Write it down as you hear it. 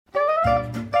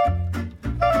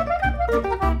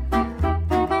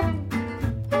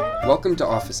Welcome to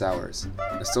Office Hours,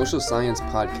 a social science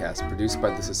podcast produced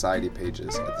by the Society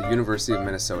Pages at the University of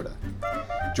Minnesota.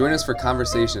 Join us for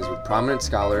conversations with prominent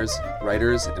scholars,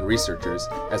 writers, and researchers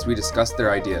as we discuss their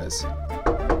ideas.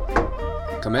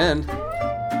 Come in!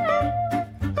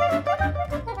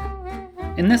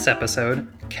 In this episode,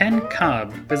 Ken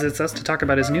Kolb visits us to talk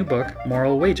about his new book,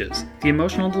 Moral Wages: The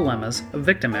Emotional Dilemmas of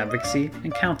Victim Advocacy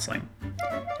and Counseling.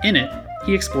 In it,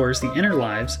 he explores the inner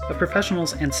lives of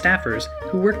professionals and staffers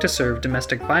who work to serve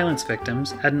domestic violence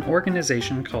victims at an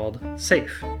organization called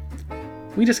SAFE.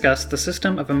 We discuss the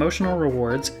system of emotional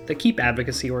rewards that keep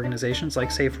advocacy organizations like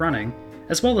SAFE running,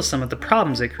 as well as some of the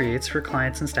problems it creates for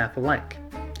clients and staff alike.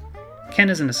 Ken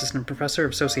is an assistant professor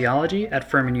of sociology at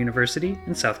Furman University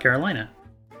in South Carolina.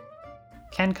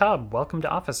 Ken Kolb, welcome to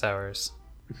Office Hours.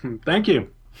 Thank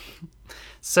you.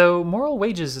 So, Moral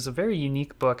Wages is a very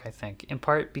unique book, I think, in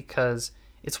part because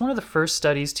it's one of the first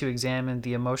studies to examine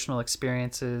the emotional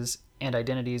experiences and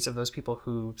identities of those people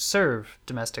who serve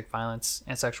domestic violence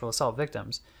and sexual assault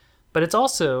victims. But it's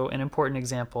also an important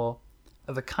example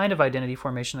of the kind of identity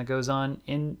formation that goes on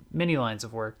in many lines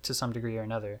of work to some degree or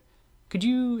another. Could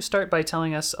you start by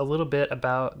telling us a little bit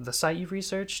about the site you've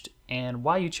researched and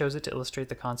why you chose it to illustrate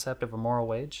the concept of a moral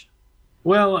wage?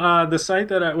 Well, the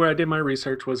site where I did my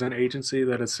research was an agency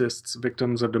that assists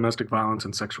victims of domestic violence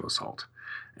and sexual assault.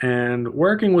 And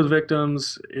working with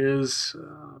victims it's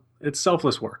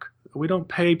selfless work. We don't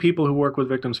pay people who work with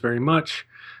victims very much,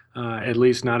 at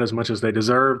least not as much as they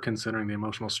deserve, considering the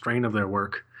emotional strain of their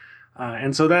work.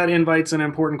 And so that invites an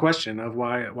important question of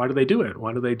why do they do it?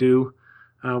 Why do they do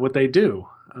what they do?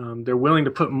 They're willing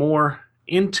to put more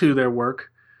into their work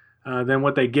than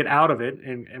what they get out of it.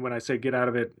 And when I say get out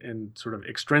of it in sort of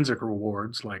extrinsic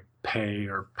rewards like pay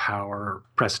or power or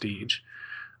prestige.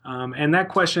 And that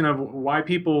question of why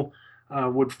people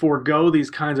would forego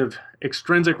these kinds of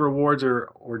extrinsic rewards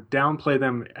or downplay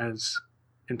them as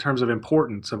in terms of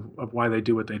importance of why they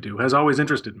do what they do has always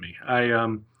interested me.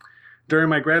 During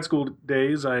my grad school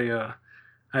days, I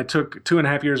took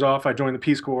 2.5 years off. I joined the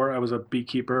Peace Corps. I was a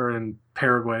beekeeper in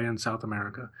Paraguay in South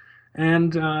America.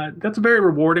 And that's a very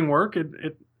rewarding work.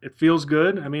 It feels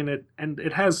good. I mean,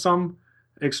 it has some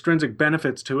extrinsic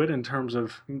benefits to it in terms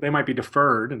of they might be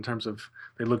deferred in terms of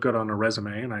they look good on a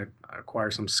resume and I acquire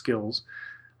some skills.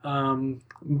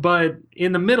 But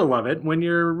in the middle of it, when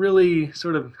you're really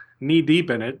sort of knee deep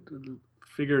in it,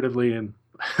 figuratively and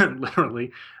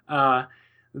literally,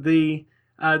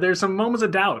 there's some moments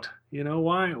of doubt. You know,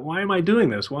 why am I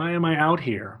doing this? Why am I out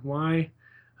here? Why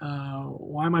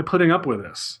am I putting up with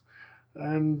this?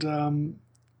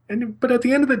 But at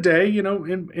the end of the day, you know,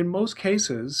 in most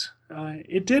cases,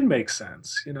 it did make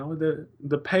sense. You know,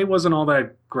 the pay wasn't all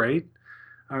that great,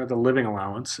 or the living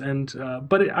allowance,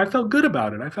 but I felt good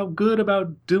about it. I felt good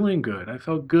about doing good. I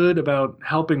felt good about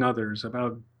helping others,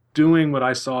 about doing what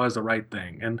I saw as the right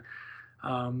thing.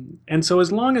 And so as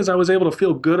long as I was able to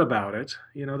feel good about it,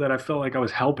 you know, that I felt like I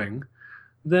was helping,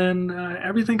 then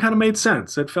everything kind of made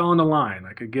sense. It fell into line.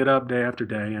 I could get up day after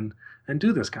day and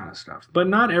do this kind of stuff. But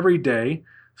not every day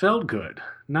felt good.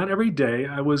 Not every day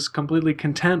I was completely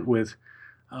content with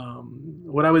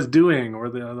what I was doing or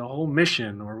the whole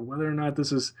mission or whether or not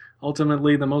this is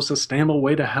ultimately the most sustainable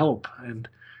way to help. And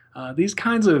these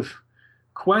kinds of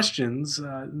questions,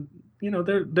 you know,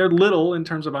 they're little in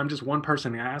terms of I'm just one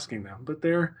person asking them, but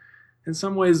they're in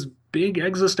some ways big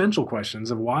existential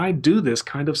questions of why do this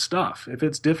kind of stuff if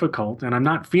it's difficult and I'm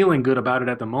not feeling good about it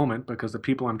at the moment because the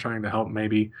people I'm trying to help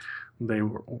maybe they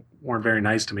weren't very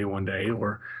nice to me one day,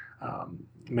 or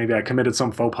maybe I committed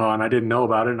some faux pas and I didn't know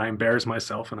about it and I embarrassed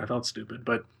myself and I felt stupid.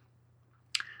 But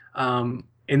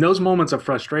in those moments of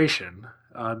frustration,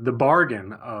 the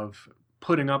bargain of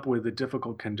putting up with the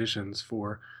difficult conditions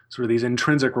for sort of these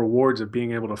intrinsic rewards of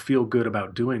being able to feel good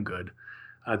about doing good,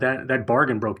 that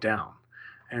bargain broke down.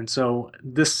 And so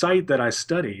this site that I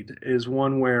studied is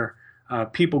one where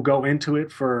people go into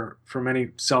it for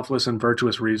many selfless and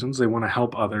virtuous reasons. They want to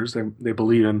help others. They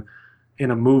believe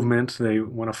in a movement. They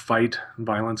want to fight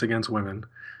violence against women.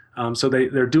 So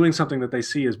they're doing something that they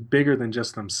see as bigger than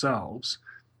just themselves.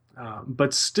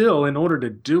 But still, in order to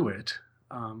do it,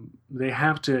 they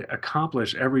have to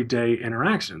accomplish everyday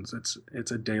interactions.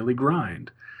 It's a daily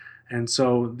grind. And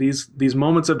so these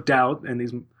moments of doubt and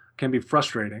these can be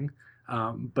frustrating,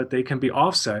 but they can be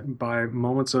offset by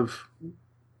moments of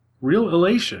real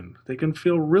elation. They can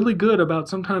feel really good about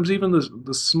sometimes even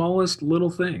the smallest little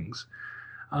things.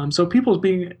 So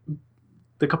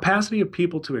the capacity of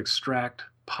people to extract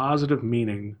positive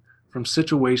meaning from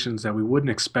situations that we wouldn't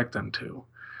expect them to,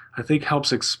 I think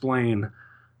helps explain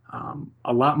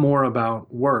a lot more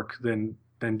about work than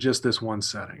just this one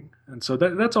setting. And so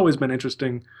that's always been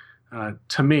interesting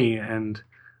to me, and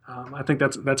I think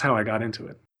that's how I got into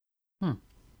it.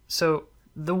 So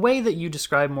the way that you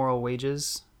describe moral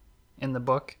wages in the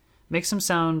book makes them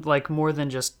sound like more than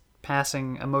just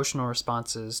passing emotional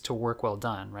responses to work well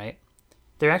done, right?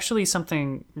 They're actually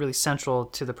something really central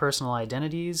to the personal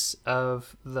identities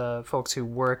of the folks who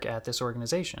work at this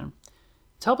organization.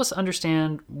 To help us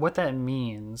understand what that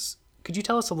means, could you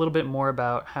tell us a little bit more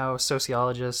about how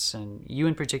sociologists, and you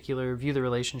in particular, view the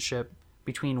relationship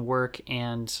between work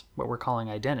and what we're calling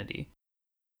identity?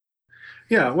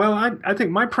 Yeah, well, I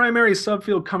think my primary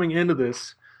subfield coming into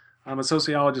this, I'm a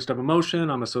sociologist of emotion,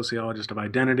 I'm a sociologist of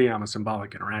identity, I'm a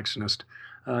symbolic interactionist.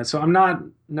 So I'm not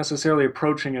necessarily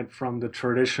approaching it from the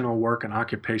traditional work and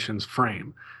occupations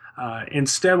frame.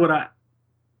 Instead,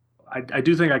 I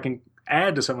do think I can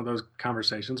add to some of those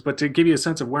conversations, but to give you a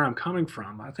sense of where I'm coming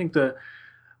from, I think the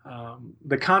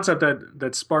concept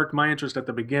that sparked my interest at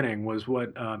the beginning was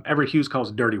what Everett Hughes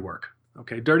calls dirty work.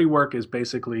 Okay, dirty work is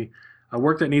basically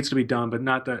work that needs to be done, but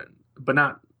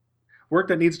not work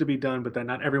that needs to be done, but that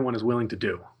not everyone is willing to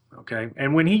do. Okay,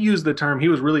 and when he used the term, he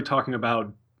was really talking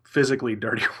about physically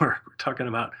dirty work. We're talking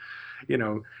about,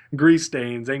 grease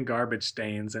stains and garbage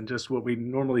stains, and just what we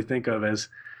normally think of as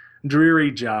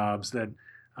dreary jobs that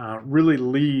really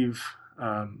leave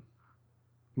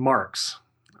marks.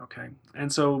 Okay,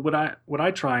 and so what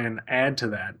I try and add to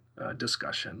that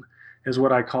discussion is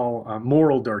what I call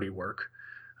moral dirty work,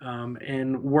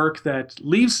 and work that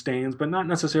leaves stains, but not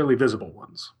necessarily visible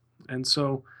ones. And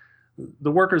so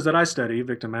the workers that I study,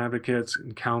 victim advocates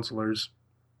and counselors,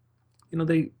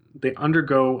 they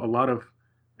undergo a lot of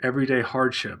everyday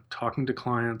hardship, talking to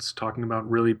clients, talking about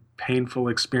really painful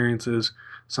experiences,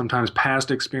 sometimes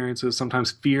past experiences,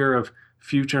 sometimes fear of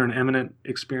future and imminent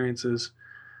experiences.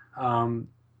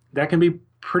 That can be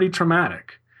pretty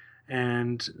traumatic.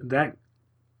 And that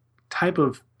type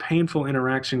of painful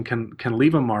interaction can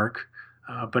leave a mark,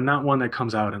 but not one that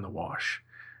comes out in the wash.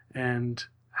 And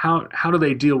how do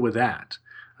they deal with that?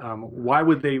 Why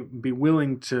would they be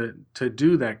willing to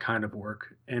do that kind of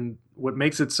work? And what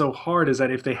makes it so hard is that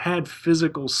if they had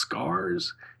physical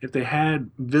scars, if they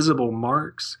had visible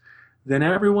marks, then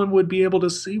everyone would be able to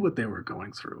see what they were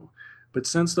going through. But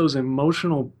since those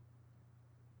emotional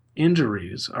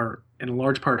injuries are in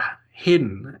large part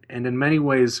hidden and in many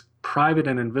ways private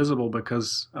and invisible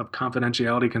because of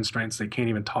confidentiality constraints, they can't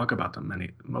even talk about them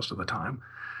most of the time.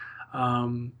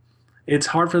 It's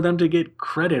hard for them to get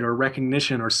credit or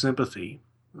recognition or sympathy,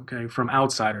 okay, from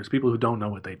outsiders, people who don't know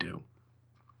what they do.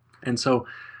 And so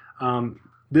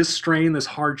this strain, this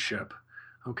hardship,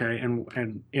 okay,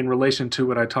 and in relation to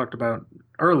what I talked about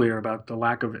earlier about the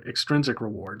lack of extrinsic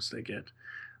rewards they get,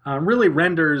 really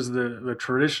renders the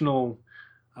traditional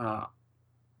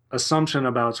assumption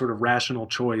about sort of rational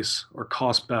choice or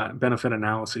cost benefit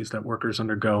analyses that workers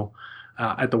undergo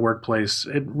at the workplace,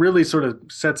 it really sort of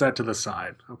sets that to the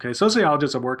side. Okay,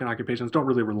 sociologists of work and occupations don't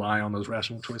really rely on those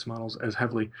rational choice models as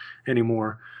heavily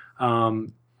anymore.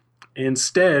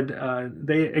 Instead,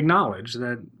 they acknowledge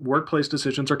that workplace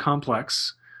decisions are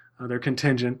complex, they're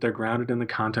contingent, they're grounded in the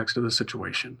context of the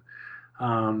situation.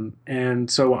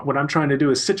 And so what I'm trying to do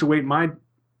is situate my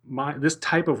this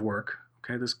type of work,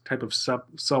 okay, this type of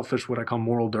selfish, what I call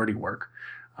moral dirty work,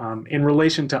 in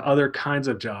relation to other kinds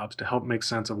of jobs to help make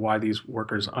sense of why these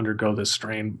workers undergo this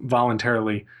strain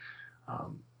voluntarily,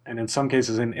 and in some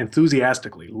cases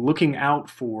enthusiastically, looking out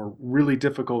for really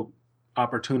difficult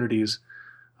opportunities,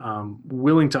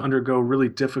 willing to undergo really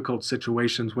difficult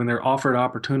situations. When they're offered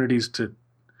opportunities to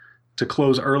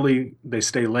close early, they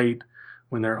stay late.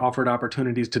 When they're offered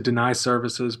opportunities to deny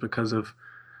services because of,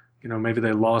 maybe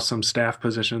they lost some staff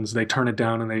positions, they turn it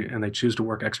down and they choose to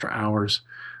work extra hours.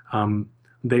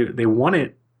 They want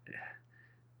it.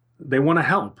 They want to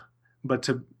help, but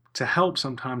to help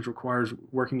sometimes requires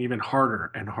working even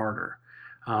harder and harder.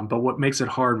 But what makes it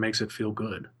hard makes it feel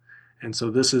good, and so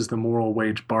this is the moral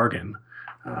wage bargain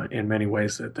in many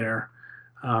ways that they're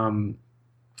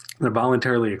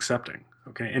voluntarily accepting.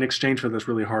 Okay, in exchange for this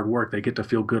really hard work, they get to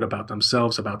feel good about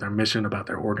themselves, about their mission, about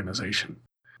their organization,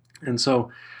 and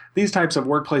so these types of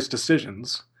workplace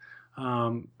decisions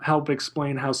help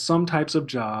explain how some types of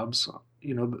jobs,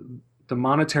 the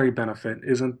monetary benefit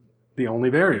isn't the only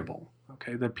variable,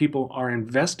 okay, that people are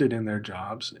invested in their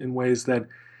jobs in ways that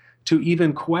to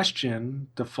even question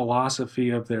the philosophy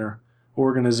of their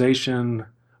organization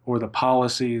or the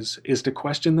policies is to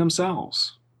question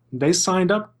themselves. They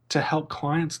signed up to help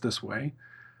clients this way,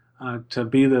 to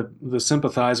be the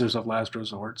sympathizers of last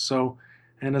resort. So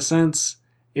in a sense,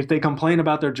 if they complain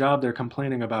about their job, they're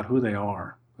complaining about who they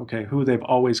are, okay, who they've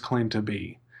always claimed to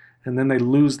be. And then they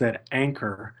lose that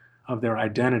anchor of their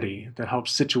identity that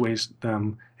helps situate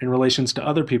them in relations to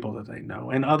other people that they know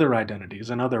and other identities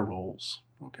and other roles.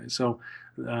 Okay, so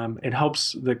it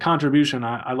helps. The contribution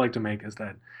I like to make is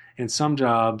that in some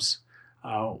jobs,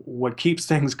 what keeps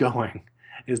things going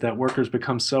is that workers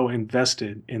become so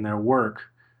invested in their work,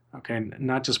 okay,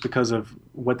 not just because of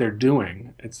what they're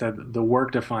doing, it's that the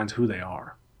work defines who they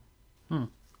are.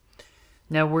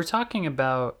 Now, we're talking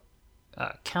about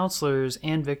counselors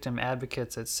and victim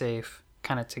advocates at SAFE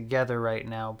kind of together right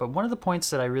now, but one of the points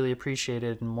that I really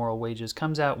appreciated in Moral Wages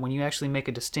comes out when you actually make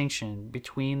a distinction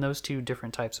between those two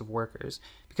different types of workers,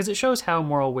 because it shows how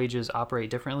moral wages operate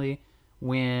differently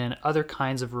when other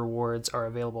kinds of rewards are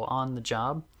available on the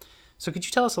job. So could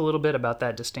you tell us a little bit about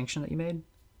that distinction that you made?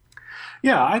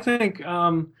 Yeah, I think,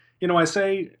 I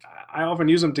often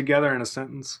use them together in a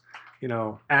sentence.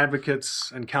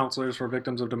 Advocates and counselors for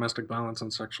victims of domestic violence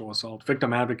and sexual assault,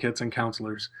 victim advocates and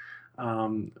counselors.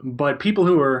 But people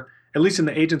who are, at least in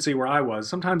the agency where I was,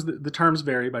 sometimes the terms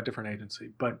vary by different agency,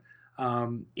 but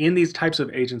in these types of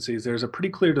agencies, there's a pretty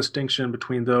clear distinction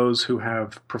between those who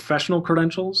have professional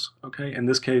credentials. Okay, in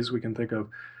this case, we can think of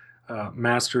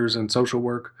masters in social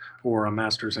work or a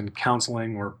master's in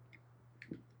counseling or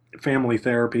family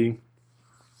therapy,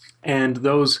 and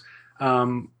those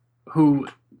who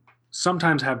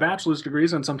sometimes have bachelor's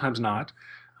degrees and sometimes not,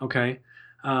 okay,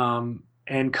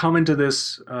 and come into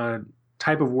this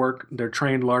type of work. They're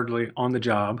trained largely on the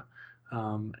job,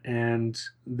 and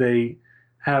they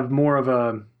have more of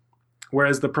a,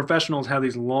 whereas the professionals have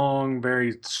these long,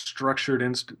 very structured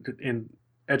in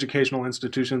educational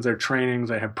institutions, their trainings,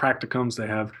 they have practicums, they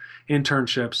have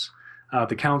internships,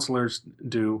 the counselors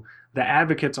do. The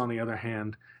advocates, on the other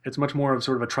hand, it's much more of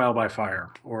sort of a trial by fire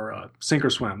or sink or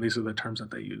swim. These are the terms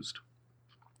that they used.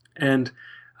 And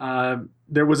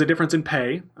there was a difference in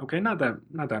pay. Okay, not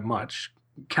that much.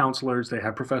 Counselors, they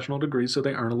have professional degrees, so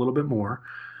they earn a little bit more.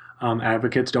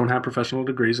 Advocates don't have professional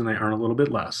degrees, and they earn a little bit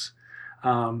less.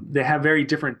 They have very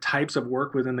different types of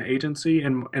work within the agency.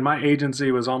 And my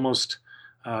agency was almost,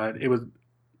 it was,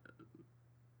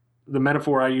 the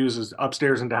metaphor I use is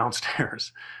upstairs and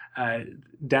downstairs.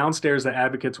 Downstairs, the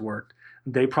advocates worked.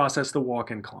 They processed the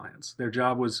walk-in clients. Their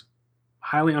job was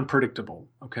highly unpredictable.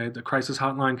 Okay, the crisis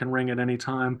hotline can ring at any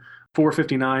time.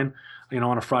 4:59,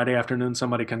 on a Friday afternoon,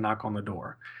 somebody can knock on the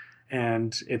door,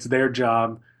 and it's their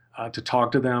job to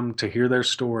talk to them, to hear their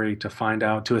story, to find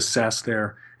out, to assess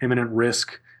their imminent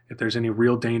risk, if there's any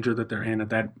real danger that they're in at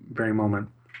that very moment.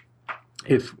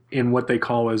 If in what they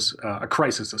call as a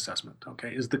crisis assessment.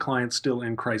 Okay, is the client still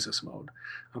in crisis mode?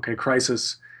 Okay,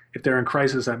 crisis. If they're in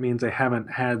crisis, that means they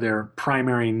haven't had their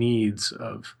primary needs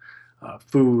of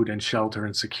food and shelter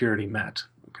and security met.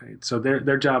 Okay, so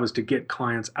their job is to get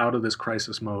clients out of this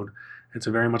crisis mode. It's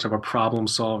a very much of a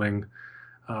problem-solving,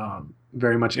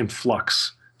 very much in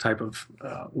flux type of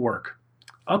work.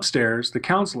 Upstairs, the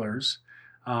counselors,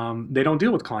 they don't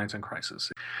deal with clients in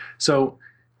crisis. So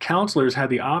counselors had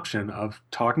the option of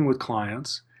talking with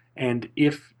clients, and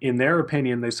if, in their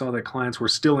opinion, they saw that clients were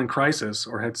still in crisis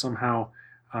or had somehow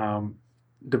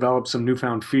developed some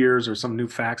newfound fears or some new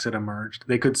facts had emerged,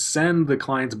 they could send the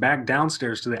clients back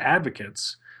downstairs to the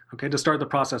advocates, okay, to start the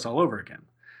process all over again.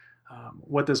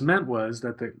 What this meant was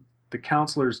that the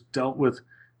counselors dealt with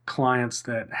clients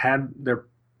that had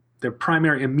their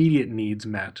primary immediate needs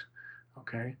met,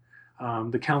 okay.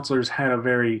 The counselors had a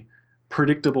very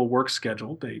predictable work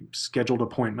schedule. They scheduled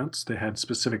appointments. They had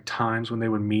specific times when they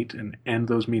would meet and end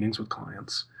those meetings with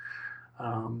clients.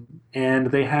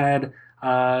 And they had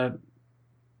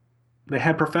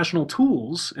professional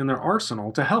tools in their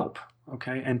arsenal to help,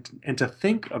 okay, and to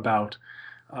think about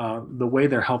the way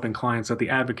they're helping clients that the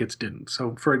advocates didn't.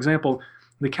 So, for example,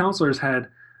 the counselors had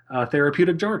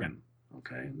therapeutic jargon,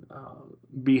 okay,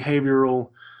 behavioral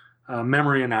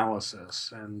memory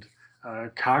analysis and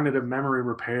cognitive memory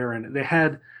repair, and they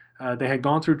had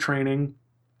gone through training.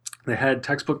 They had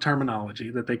textbook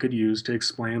terminology that they could use to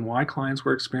explain why clients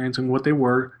were experiencing what they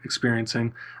were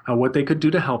experiencing, what they could do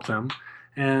to help them.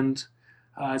 And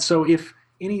so if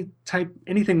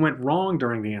anything went wrong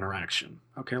during the interaction,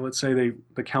 okay, let's say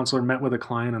the counselor met with a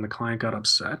client and the client got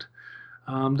upset,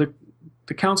 the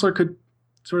counselor could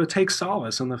sort of take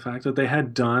solace in the fact that they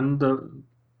had done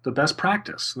the best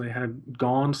practice. They had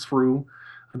gone through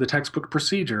the textbook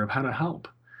procedure of how to help.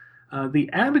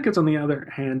 The advocates, on the other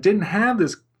hand, didn't have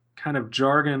this kind of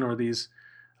jargon or these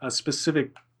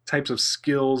specific types of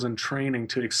skills and training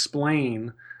to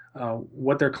explain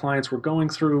what their clients were going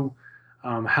through,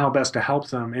 how best to help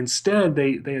them. Instead,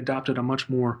 they adopted a much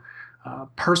more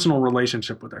personal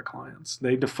relationship with their clients.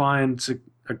 They defined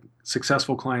a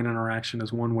successful client interaction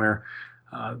as one where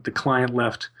the client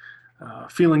left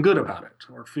feeling good about it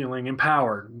or feeling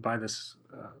empowered by this,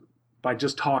 by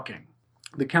just talking.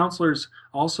 The counselors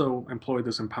also employed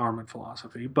this empowerment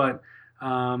philosophy, but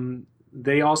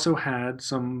they also had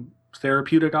some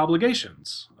therapeutic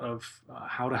obligations of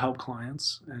how to help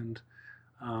clients and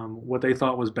what they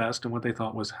thought was best and what they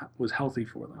thought was healthy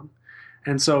for them.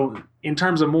 And so in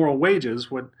terms of moral wages,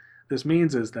 what this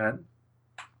means is that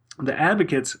the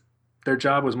advocates, their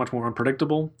job was much more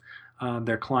unpredictable.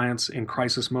 Their clients in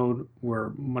crisis mode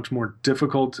were much more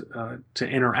difficult to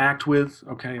interact with.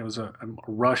 Okay, it was a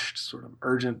rushed, sort of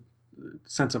urgent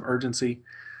sense of urgency.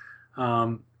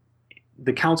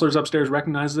 The counselors upstairs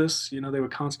recognized this. They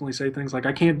would constantly say things like,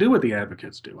 "I can't do what the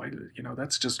advocates do.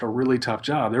 That's just a really tough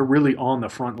job. They're really on the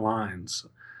front lines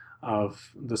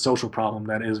of the social problem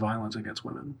that is violence against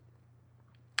women."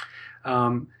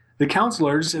 The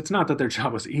counselors, it's not that their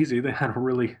job was easy. They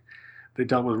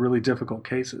dealt with really difficult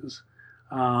cases.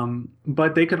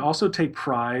 But they could also take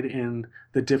pride in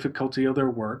the difficulty of their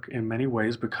work in many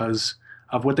ways because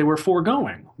of what they were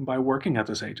foregoing by working at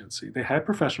this agency. They had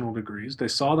professional degrees. They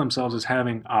saw themselves as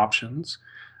having options.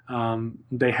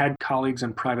 They had colleagues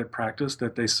in private practice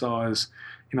that they saw as,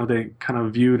 they kind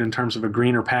of viewed in terms of a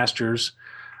greener pastures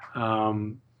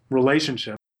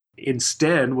relationship.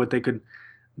 Instead,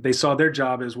 they saw their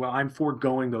job as, well, I'm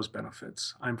foregoing those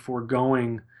benefits. I'm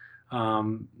foregoing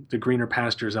the greener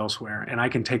pastures elsewhere, and I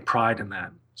can take pride in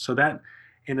that. So that,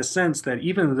 in a sense, that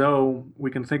even though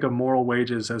we can think of moral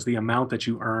wages as the amount that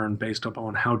you earn based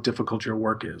upon how difficult your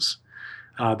work is,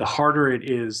 the harder it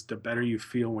is, the better you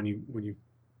feel when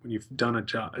you've done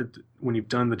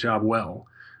the job well.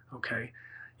 Okay,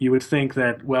 you would think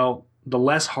that, well, the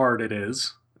less hard it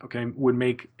is, okay, would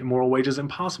make moral wages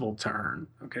impossible to earn.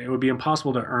 Okay, it would be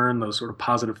impossible to earn those sort of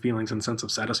positive feelings and sense of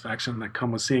satisfaction that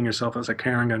come with seeing yourself as a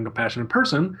caring and compassionate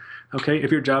person. Okay,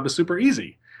 if your job is super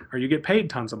easy or you get paid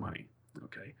tons of money.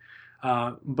 Okay,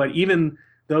 but even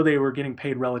though they were getting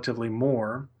paid relatively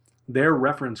more, their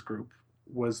reference group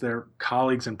was their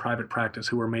colleagues in private practice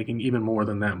who were making even more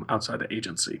than them outside the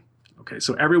agency. Okay,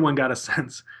 so everyone got a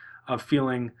sense of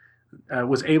feeling,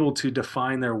 was able to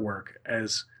define their work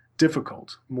as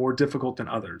difficult, more difficult than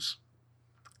others,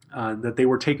 that they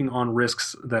were taking on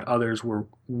risks that others were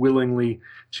willingly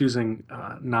choosing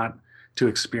not to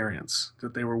experience,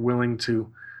 that they were willing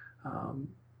to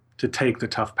take the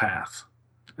tough path.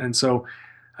 And so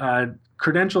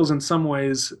credentials in some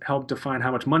ways help define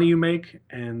how much money you make.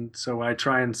 And so I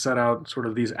try and set out sort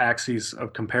of these axes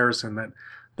of comparison that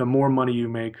the more money you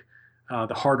make,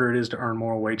 the harder it is to earn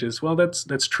moral wages. Well,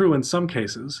 that's true in some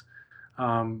cases,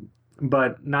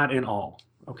 but not in all.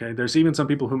 Okay, there's even some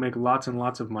people who make lots and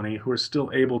lots of money who are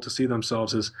still able to see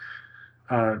themselves as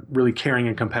really caring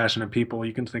and compassionate people.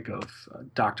 You can think of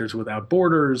Doctors Without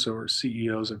Borders or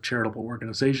CEOs of charitable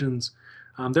organizations.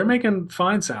 They're making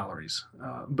fine salaries,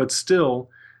 but still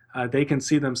they can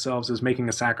see themselves as making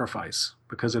a sacrifice,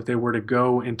 because if they were to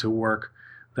go into work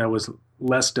that was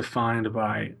less defined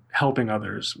by helping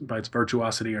others, by its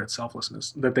virtuosity or its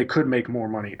selflessness, that they could make more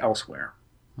money elsewhere.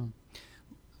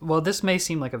 Well, this may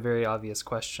seem like a very obvious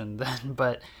question then,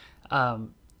 but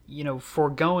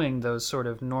foregoing those sort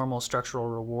of normal structural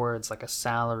rewards like a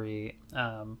salary,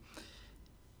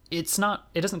 it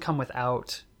doesn't come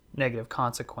without negative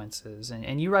consequences,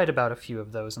 and you write about a few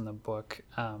of those in the book.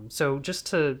 So just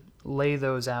to lay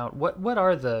those out, what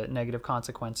are the negative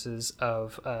consequences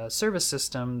of a service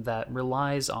system that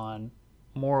relies on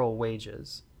moral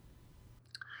wages?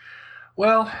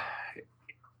 Well,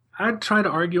 I try to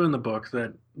argue in the book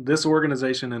that this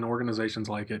organization and organizations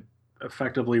like it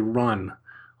effectively run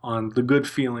on the good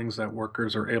feelings that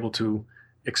workers are able to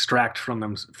extract from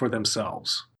them for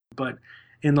themselves. But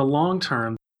in the long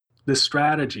term, this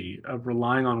strategy of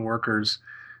relying on workers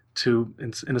to,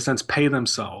 in a sense, pay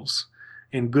themselves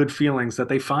in good feelings that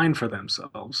they find for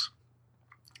themselves,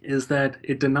 is that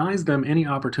it denies them any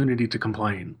opportunity to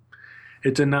complain.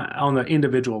 It on the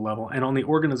individual level, and on the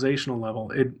organizational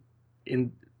level, it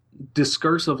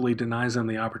discursively denies them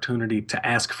the opportunity to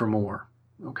ask for more.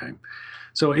 Okay,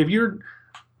 so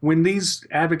when these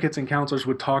advocates and counselors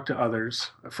would talk to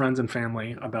others, friends and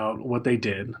family, about what they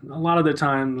did, a lot of the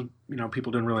time,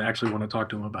 people didn't really actually want to talk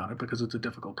to them about it because it's a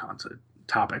difficult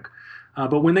topic.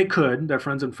 But when they could, their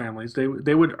friends and families, they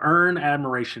would earn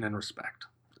admiration and respect.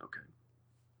 Okay,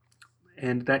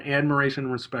 and that admiration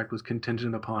and respect was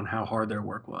contingent upon how hard their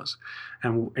work was,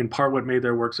 and in part, what made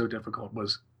their work so difficult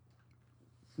was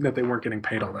that they weren't getting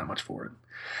paid all that much for it.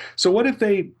 So what if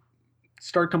they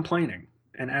start complaining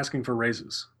and asking for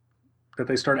raises, that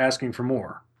they start asking for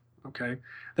more? Okay,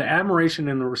 the admiration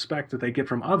and the respect that they get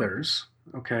from others,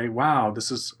 okay, wow,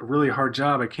 this is a really hard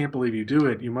job, I can't believe you do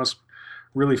it, you must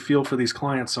really feel for these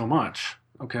clients so much.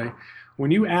 Okay.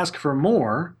 When you ask for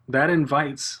more, that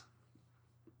invites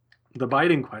the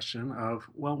biting question of,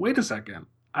 well, wait a second.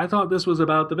 I thought this was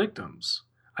about the victims.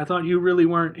 I thought you really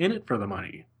weren't in it for the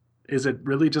money. Is it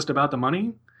really just about the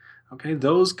money? Okay.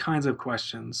 Those kinds of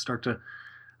questions start to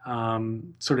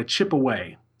sort of chip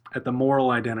away at the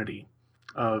moral identity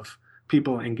of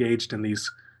people engaged in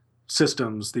these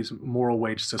systems, these moral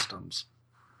wage systems.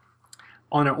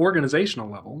 On an organizational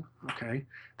level, okay,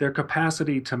 their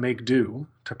capacity to make do,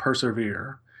 to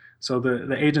persevere. So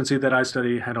the agency that I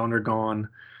study had undergone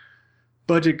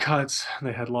budget cuts.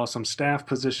 They had lost some staff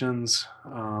positions.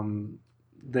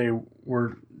 They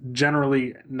were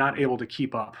generally not able to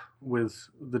keep up with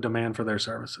the demand for their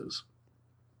services.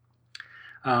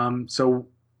 So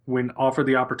when offered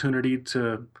the opportunity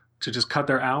to just cut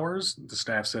their hours, the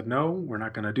staff said, no, we're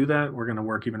not going to do that. We're going to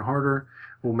work even harder.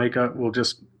 We'll make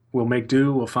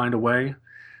do. We'll find a way.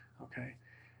 Okay.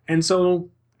 And so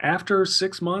after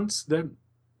 6 months,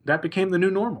 that became the new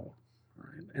normal.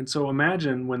 Right? And so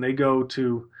imagine when they go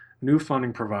to new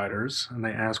funding providers and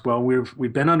they ask, well,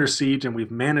 we've been under siege and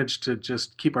we've managed to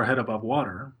just keep our head above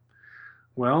water.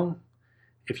 Well,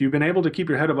 if you've been able to keep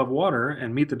your head above water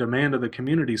and meet the demand of the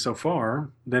community so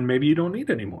far, then maybe you don't need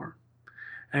any more.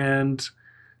 And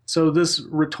so this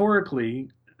rhetorically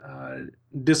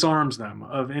disarms them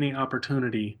of any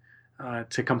opportunity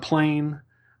to complain,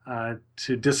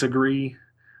 to disagree.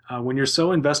 When you're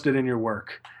so invested in your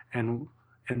work and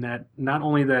that not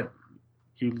only that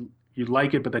you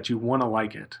like it, but that you want to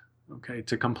like it. Okay,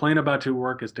 to complain about your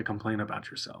work is to complain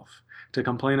about yourself. To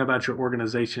complain about your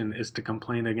organization is to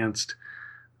complain against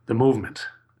the movement.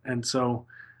 And so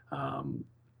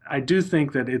I do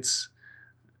think that it's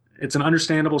an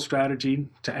understandable strategy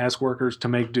to ask workers to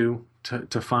make do,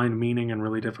 to find meaning in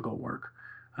really difficult work.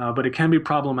 But it can be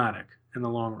problematic in the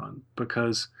long run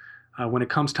because when it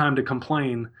comes time to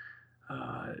complain,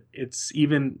 it's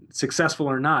even successful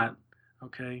or not,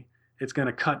 okay, it's going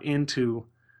to cut into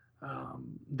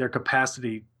their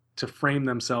capacity to frame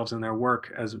themselves and their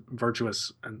work as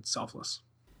virtuous and selfless.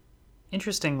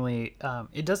 Interestingly,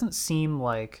 it doesn't seem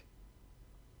like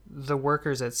the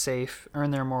workers at SAFE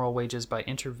earn their moral wages by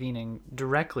intervening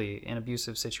directly in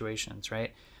abusive situations,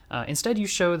 right? Instead, you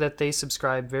show that they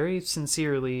subscribe very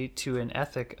sincerely to an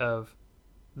ethic of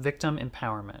victim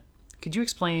empowerment. Could you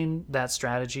explain that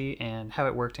strategy and how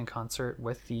it worked in concert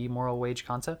with the moral wage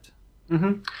concept?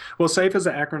 Mm-hmm. Well, SAFE is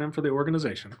an acronym for the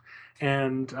organization.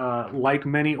 And like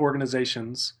many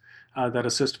organizations that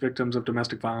assist victims of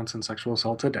domestic violence and sexual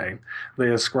assault today, they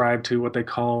ascribe to what they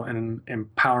call an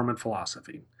empowerment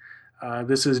philosophy.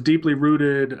 This is deeply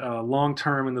rooted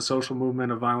long-term in the social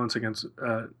movement of violence against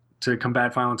to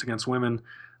combat violence against women.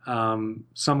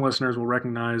 Some listeners will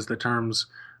recognize the terms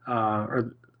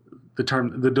or the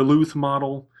term the Duluth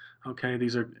model. Okay,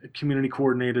 these are community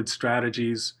coordinated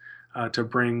strategies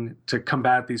to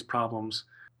combat these problems,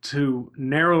 to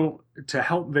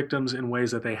help victims in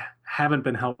ways that they haven't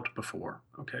been helped before.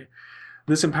 Okay.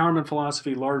 This empowerment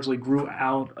philosophy largely grew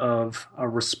out of a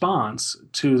response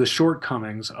to the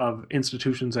shortcomings of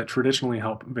institutions that traditionally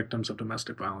help victims of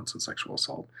domestic violence and sexual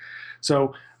assault.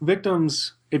 So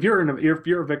victims, if you're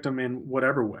a victim in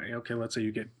whatever way, okay, let's say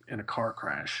you get in a car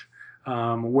crash,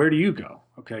 where do you go?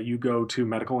 Okay, you go to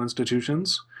medical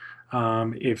institutions.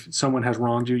 If someone has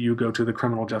wronged you, you go to the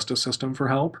criminal justice system for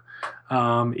help.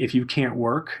 If you can't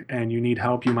work and you need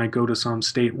help, you might go to some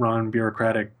state-run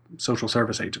bureaucratic social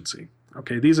service agency.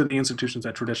 Okay, these are the institutions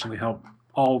that traditionally help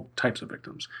all types of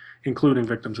victims, including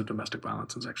victims of domestic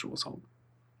violence and sexual assault.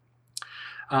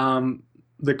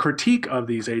 The critique of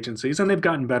these agencies, and they've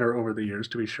gotten better over the years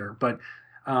to be sure, but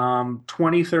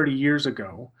 20, 30 years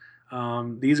ago,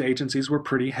 these agencies were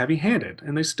pretty heavy-handed,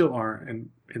 and they still are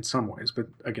in some ways, but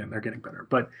again, they're getting better.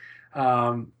 But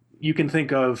you can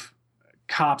think of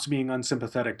cops being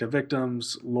unsympathetic to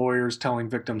victims, lawyers telling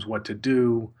victims what to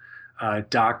do,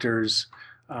 doctors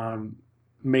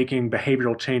making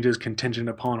behavioral changes contingent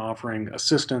upon offering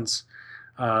assistance,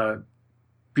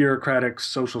 bureaucratic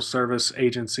social service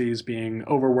agencies being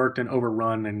overworked and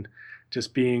overrun and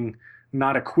just being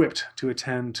not equipped to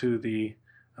attend to the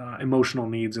emotional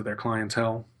needs of their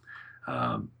clientele.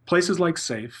 Places like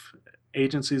SAFE,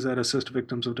 agencies that assist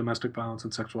victims of domestic violence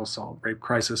and sexual assault, rape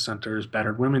crisis centers,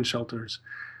 battered women's shelters,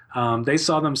 they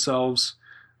saw themselves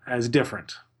as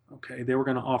different. Okay, they were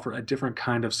going to offer a different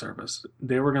kind of service.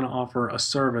 They were going to offer a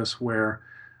service where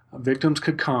victims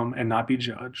could come and not be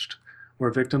judged,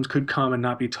 where victims could come and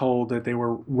not be told that they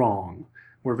were wrong,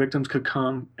 where victims could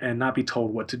come and not be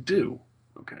told what to do.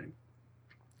 Okay.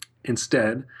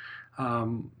 Instead,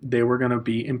 they were going to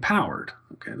be empowered.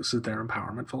 Okay, this is their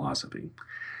empowerment philosophy.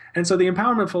 And so the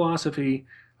empowerment philosophy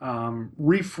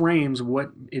reframes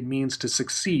what it means to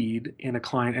succeed in a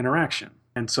client interaction.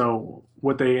 And so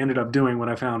what they ended up doing, what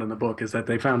I found in the book, is that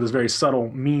they found this very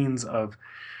subtle means of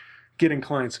getting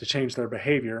clients to change their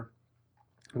behavior,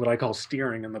 what I call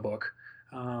steering in the book,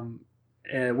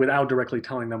 without directly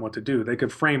telling them what to do. They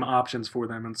could frame options for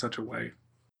them in such a way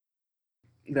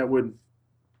that would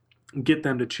get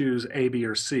them to choose A, B,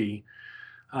 or C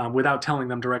without telling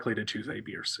them directly to choose A,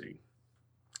 B, or C.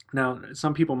 Now,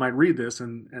 some people might read this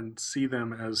and see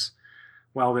them as,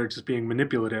 well, they're just being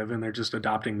manipulative and they're just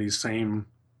adopting these same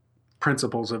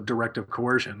principles of directive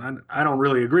coercion. I don't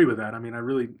really agree with that. I mean,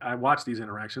 I watch these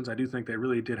interactions. I do think they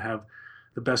really did have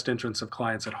the best interests of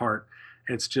clients at heart.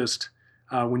 It's just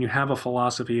when you have a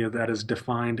philosophy that is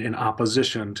defined in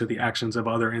opposition to the actions of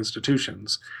other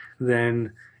institutions,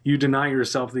 then you deny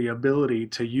yourself the ability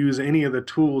to use any of the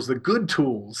tools, the good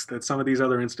tools that some of these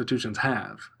other institutions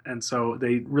have. And so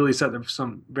they really set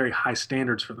some very high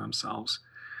standards for themselves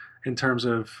in terms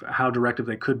of how directive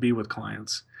they could be with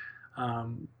clients.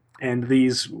 And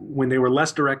these, when they were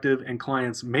less directive and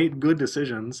clients made good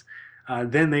decisions,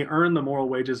 then they earned the moral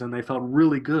wages and they felt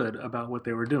really good about what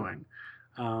they were doing.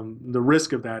 The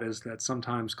risk of that is that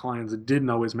sometimes clients didn't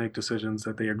always make decisions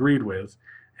that they agreed with,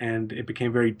 and it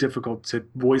became very difficult to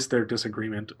voice their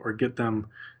disagreement or get them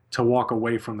to walk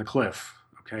away from the cliff,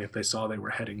 okay, if they saw they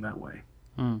were heading that way.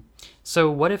 So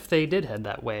what if they did head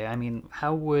that way? I mean,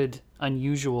 how would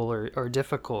unusual or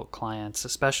difficult clients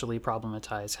especially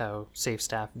problematize how SAFE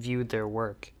staff viewed their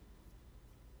work?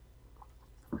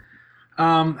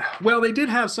 Well, they did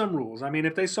have some rules. I mean,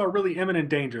 if they saw really imminent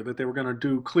danger that they were going to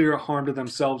do clear harm to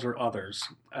themselves or others,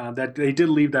 that they did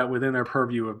leave that within their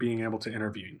purview of being able to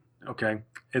intervene. Okay,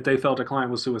 if they felt a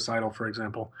client was suicidal, for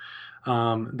example,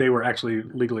 they were actually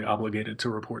legally obligated to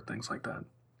report things like that.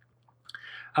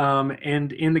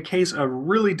 And in the case of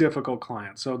really difficult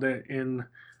clients, so that in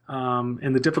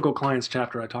the difficult clients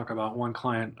chapter, I talk about one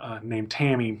client named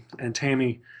Tammy, and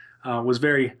Tammy was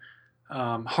very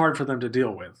hard for them to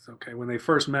deal with. Okay, when they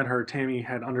first met her, Tammy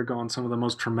had undergone some of the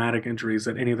most traumatic injuries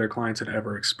that any of their clients had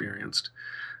ever experienced.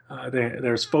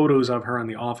 There's photos of her in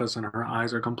the office, and her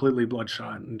eyes are completely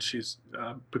bloodshot, and she's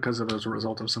because of as a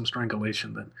result of some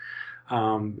strangulation. That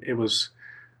it was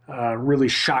really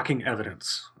shocking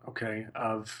evidence, okay,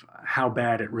 of how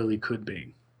bad it really could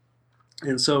be.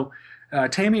 And so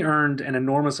Tammy earned an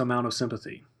enormous amount of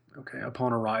sympathy, okay,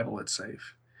 upon arrival at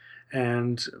SAFE.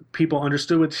 And people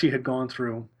understood what she had gone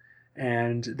through,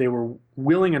 and they were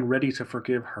willing and ready to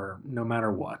forgive her no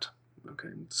matter what. Okay,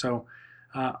 so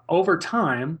over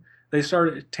time,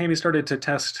 Tammy started to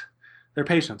test their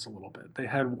patience a little bit. They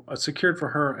had secured for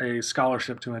her a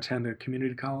scholarship to attend a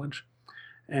community college,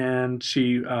 and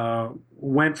she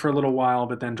went for a little while,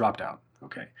 but then dropped out.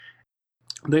 Okay,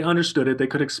 they understood it. They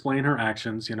could explain her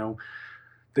actions. You know,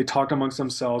 they talked amongst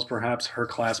themselves. Perhaps her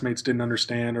classmates didn't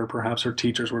understand, or perhaps her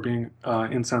teachers were being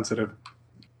insensitive.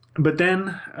 But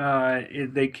then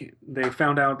they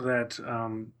found out that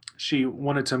she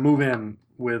wanted to move in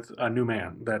with a new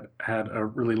man that had a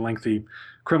really lengthy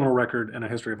criminal record and a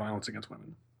history of violence against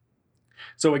women.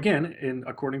 So again,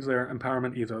 according to their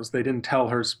empowerment ethos, they didn't tell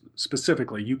her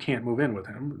specifically, you can't move in with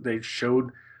him. They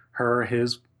showed her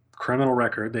his criminal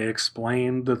record. They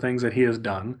explained the things that he has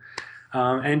done.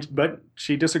 But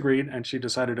she disagreed, and she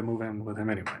decided to move in with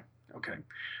him anyway. Okay.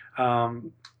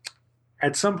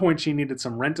 At some point, she needed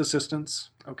some rent assistance.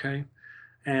 Okay.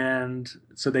 And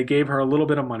so they gave her a little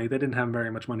bit of money. They didn't have very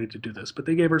much money to do this, but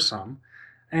they gave her some.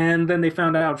 And then they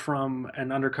found out from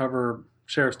an undercover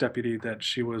sheriff's deputy that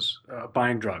she was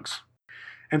buying drugs.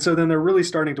 And so then they're really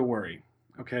starting to worry.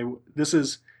 Okay. This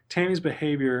is Tammy's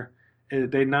behavior.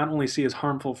 They not only see as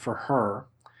harmful for her,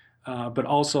 but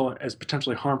also as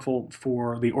potentially harmful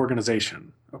for the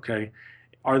organization. Okay,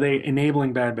 are they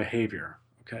enabling bad behavior?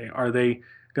 Okay, are they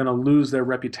going to lose their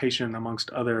reputation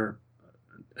amongst other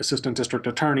assistant district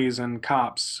attorneys and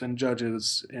cops and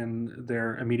judges in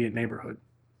their immediate neighborhood?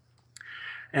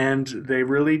 And they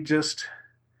really just,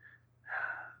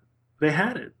 they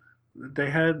had it.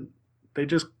 They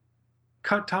just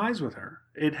cut ties with her.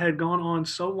 It had gone on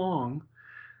so long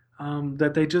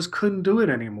that they just couldn't do it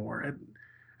anymore.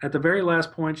 At the very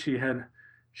last point, she had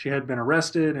been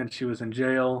arrested and she was in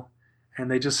jail, and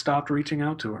they just stopped reaching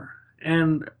out to her.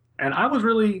 And I was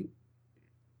really,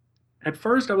 at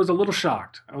first, I was a little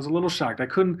shocked. I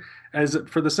couldn't, as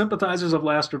for the sympathizers of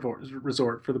last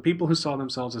resort, for the people who saw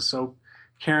themselves as so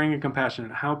caring and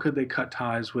compassionate, how could they cut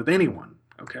ties with anyone?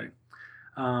 Okay,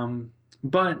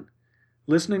 but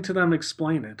listening to them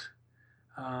explain it,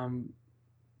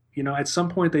 at some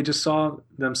point they just saw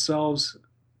themselves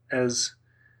as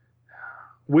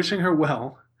wishing her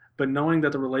well, but knowing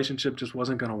that the relationship just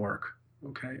wasn't going to work.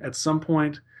 Okay. At some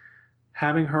point,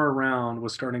 having her around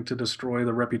was starting to destroy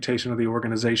the reputation of the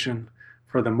organization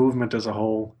for the movement as a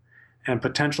whole, and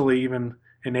potentially even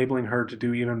enabling her to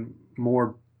do even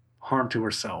more harm to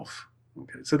herself.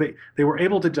 Okay. So they were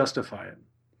able to justify it.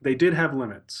 They did have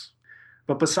limits.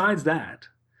 But besides that,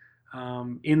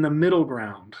 in the middle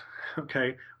ground,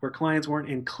 okay, where clients weren't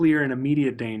in clear and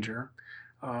immediate danger,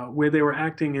 where they were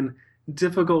acting in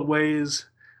difficult ways,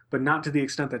 but not to the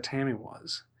extent that Tammy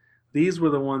was, these were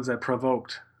the ones that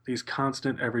provoked these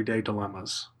constant everyday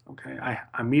dilemmas. Okay,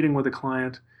 I'm meeting with a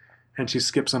client and she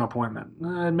skips an appointment.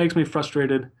 It makes me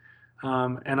frustrated,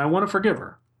 and I want to forgive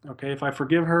her. Okay, if I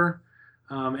forgive her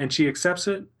and she accepts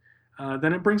it,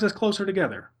 then it brings us closer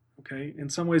together. Okay, in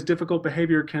some ways, difficult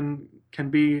behavior can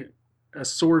be a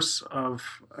source of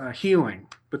healing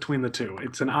between the two.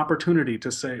 It's an opportunity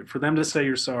for them to say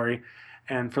you're sorry,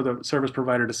 and for the service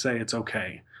provider to say it's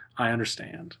okay. I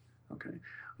understand. Okay,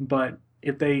 but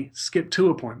if they skip 2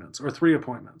 appointments or 3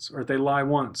 appointments, or if they lie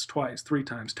once, twice, 3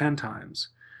 times, 10 times,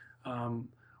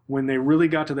 when they really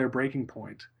got to their breaking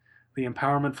point, the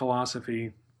empowerment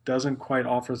philosophy doesn't quite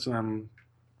offer them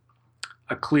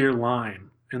a clear line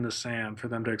in the sand for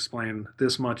them to explain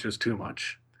this much is too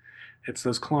much. It's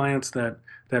those clients that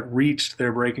reached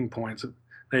their breaking points.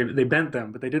 They bent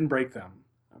them, but they didn't break them.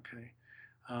 Okay,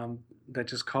 that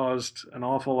just caused an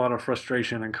awful lot of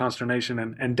frustration and consternation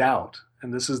and doubt.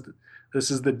 And this is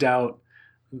the doubt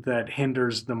that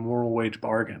hinders the moral wage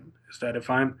bargain. Is that if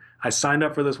I signed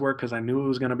up for this work because I knew it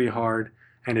was going to be hard,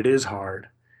 and it is hard,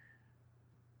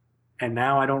 and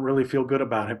now I don't really feel good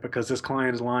about it because this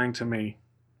client is lying to me,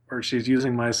 or she's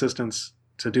using my assistance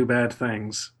to do bad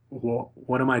things. Well,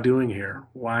 what am I doing here?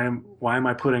 Why am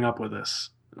I putting up with this?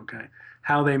 Okay,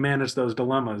 how they manage those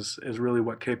dilemmas is really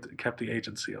what kept the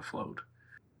agency afloat.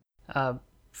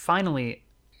 Finally,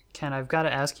 Ken, I've got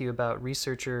to ask you about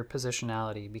researcher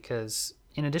positionality, because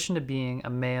in addition to being a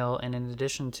male and in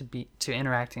addition to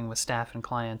interacting with staff and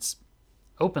clients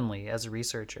openly as a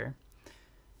researcher,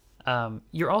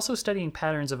 you're also studying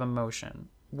patterns of emotion,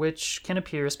 which can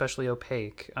appear especially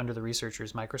opaque under the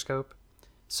researcher's microscope.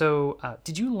 So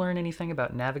did you learn anything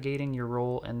about navigating your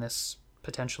role in this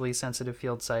potentially sensitive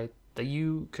field site that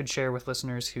you could share with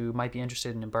listeners who might be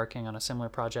interested in embarking on a similar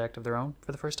project of their own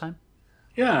for the first time?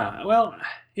 Yeah, well,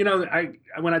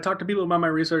 when I talk to people about my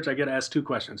research, I get asked 2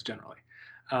 questions generally,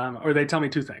 or they tell me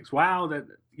 2 things. Wow, that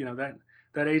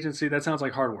agency, that sounds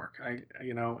like hard work.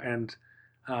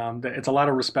 It's a lot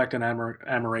of respect and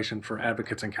admiration for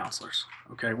advocates and counselors.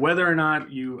 Okay, whether or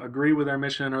not you agree with their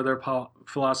mission or their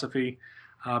philosophy,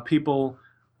 people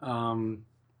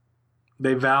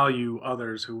they value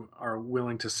others who are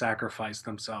willing to sacrifice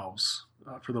themselves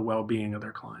for the well-being of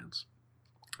their clients.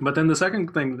 But then the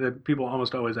second thing that people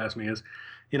almost always ask me is,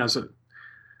 so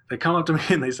they come up to me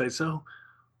and they say, so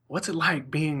what's it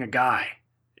like being a guy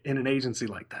in an agency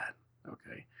like that?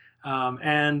 Okay.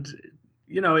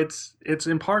 It's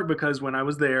in part because when I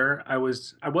was there, I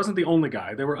wasn't the only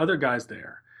guy. There were other guys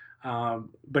there.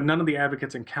 But none of the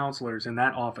advocates and counselors in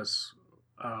that office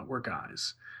were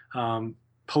guys.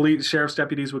 Police, sheriff's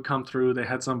deputies would come through. They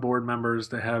had some board members.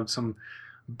 They had some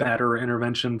better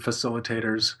intervention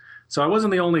facilitators. So I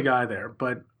wasn't the only guy there,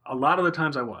 but a lot of the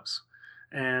times I was.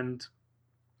 And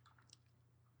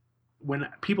when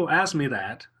people ask me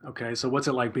that, okay, so what's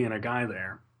it like being a guy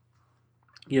there?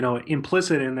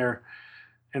 Implicit in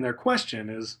their question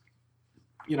is,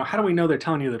 how do we know they're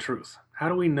telling you the truth? How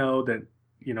do we know that,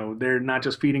 they're not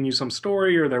just feeding you some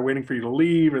story, or they're waiting for you to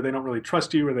leave, or they don't really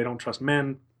trust you, or they don't trust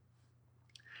men?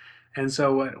 And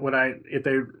so if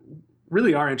they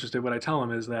really are interested, what I tell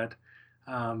them is that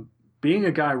being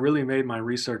a guy really made my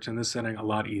research in this setting a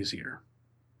lot easier.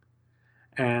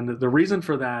 And the reason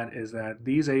for that is that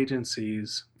these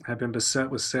agencies have been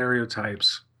beset with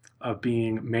stereotypes of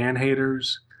being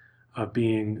man-haters, of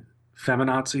being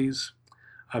feminazis,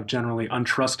 of generally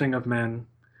untrusting of men,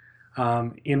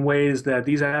 in ways that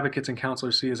these advocates and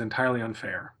counselors see as entirely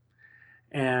unfair.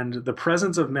 And the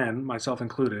presence of men, myself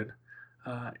included,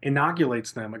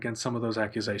 inoculates them against some of those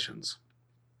accusations.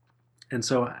 And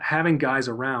so having guys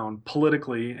around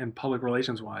politically and public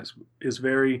relations wise is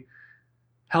very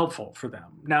helpful for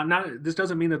them. Now, this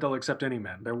doesn't mean that they'll accept any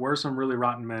men. There were some really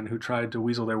rotten men who tried to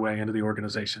weasel their way into the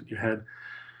organization. You had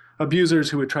abusers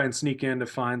who would try and sneak in to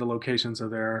find the locations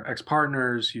of their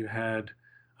ex-partners. You had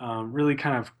really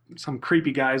kind of some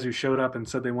creepy guys who showed up and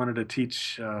said they wanted to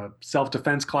teach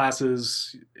self-defense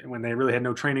classes when they really had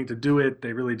no training to do it.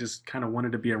 They really just kind of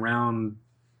wanted to be around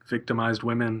victimized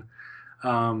women.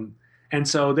 And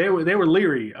so they were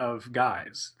leery of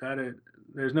guys.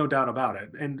 There's no doubt about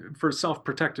it, and for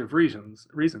self-protective reasons.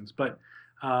 But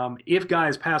if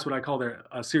guys pass what I call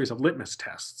a series of litmus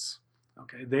tests,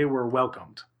 okay, they were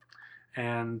welcomed,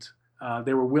 and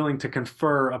they were willing to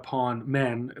confer upon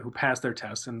men who passed their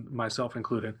tests, and myself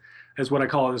included, as what I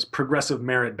call this progressive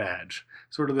merit badge,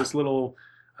 sort of this little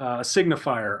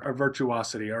signifier of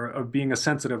virtuosity or of being a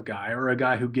sensitive guy or a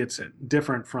guy who gets it,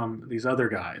 different from these other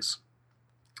guys.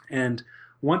 And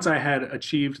once I had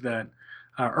achieved that,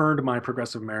 earned my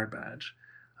progressive merit badge,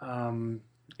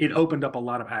 it opened up a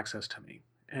lot of access to me.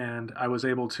 And I was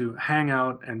able to hang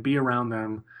out and be around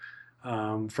them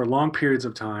for long periods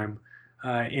of time.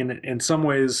 In some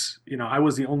ways, I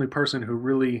was the only person who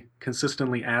really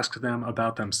consistently asked them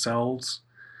about themselves,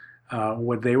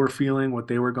 what they were feeling, what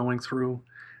they were going through.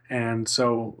 And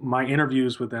so my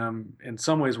interviews with them in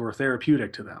some ways were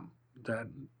therapeutic to them, that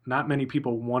not many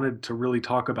people wanted to really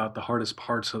talk about the hardest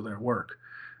parts of their work.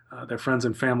 Their friends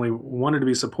and family wanted to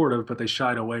be supportive, but they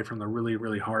shied away from the really,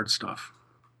 really hard stuff.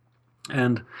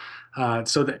 And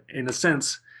so that in a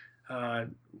sense,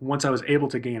 once I was able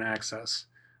to gain access,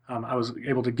 I was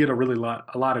able to get a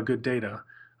lot of good data.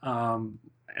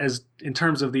 As in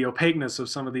terms of the opaqueness of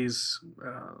some of these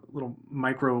little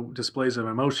micro displays of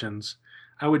emotions,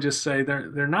 I would just say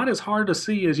they're not as hard to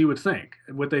see as you would think.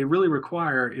 What they really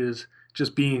require is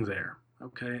just being there.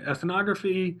 Okay,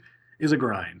 ethnography is a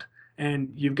grind,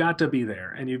 and you've got to be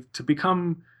there, and to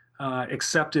become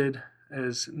accepted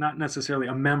as not necessarily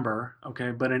a member, okay,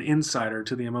 but an insider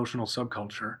to the emotional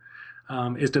subculture,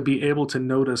 is to be able to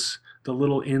notice the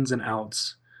little ins and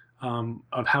outs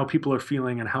of how people are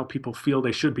feeling and how people feel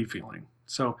they should be feeling.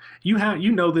 So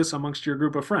you know this amongst your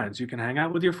group of friends. You can hang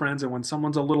out with your friends, and when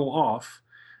someone's a little off,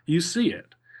 you see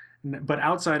it, but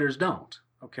outsiders don't.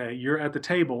 Okay, you're at the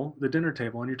table, the dinner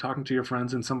table, and you're talking to your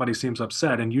friends, and somebody seems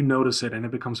upset, and you notice it, and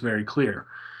it becomes very clear.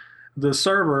 The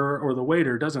server or the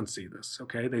waiter doesn't see this.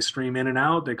 Okay, they stream in and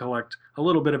out, they collect a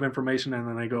little bit of information, and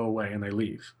then they go away and they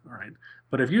leave. All right,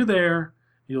 but if you're there,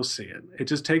 you'll see it. It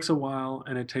just takes a while,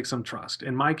 and it takes some trust.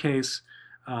 In my case,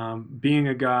 being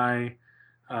a guy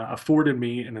afforded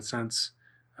me, in a sense,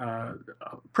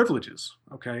 privileges,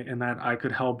 okay, in that I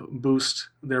could help boost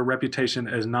their reputation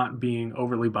as not being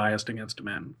overly biased against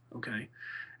men, okay.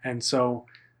 And so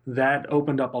that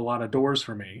opened up a lot of doors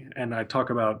for me, and I talk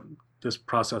about this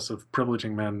process of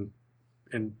privileging men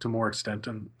to more extent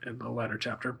in the latter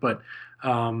chapter, but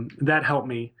that helped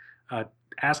me.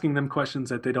 Asking them questions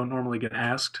that they don't normally get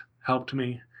asked helped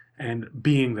me, and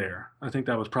being there, I think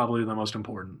that was probably the most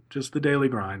important. Just the daily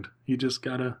grind. You just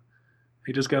gotta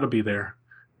be there.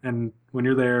 And when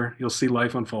you're there, you'll see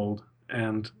life unfold.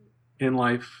 And in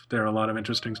life, there are a lot of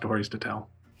interesting stories to tell.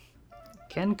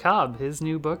 Ken Kolb, his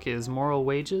new book is Moral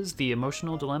Wages, The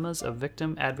Emotional Dilemmas of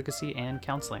Victim Advocacy and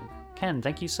Counseling. Ken,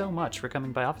 thank you so much for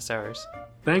coming by Office Hours.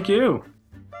 Thank you.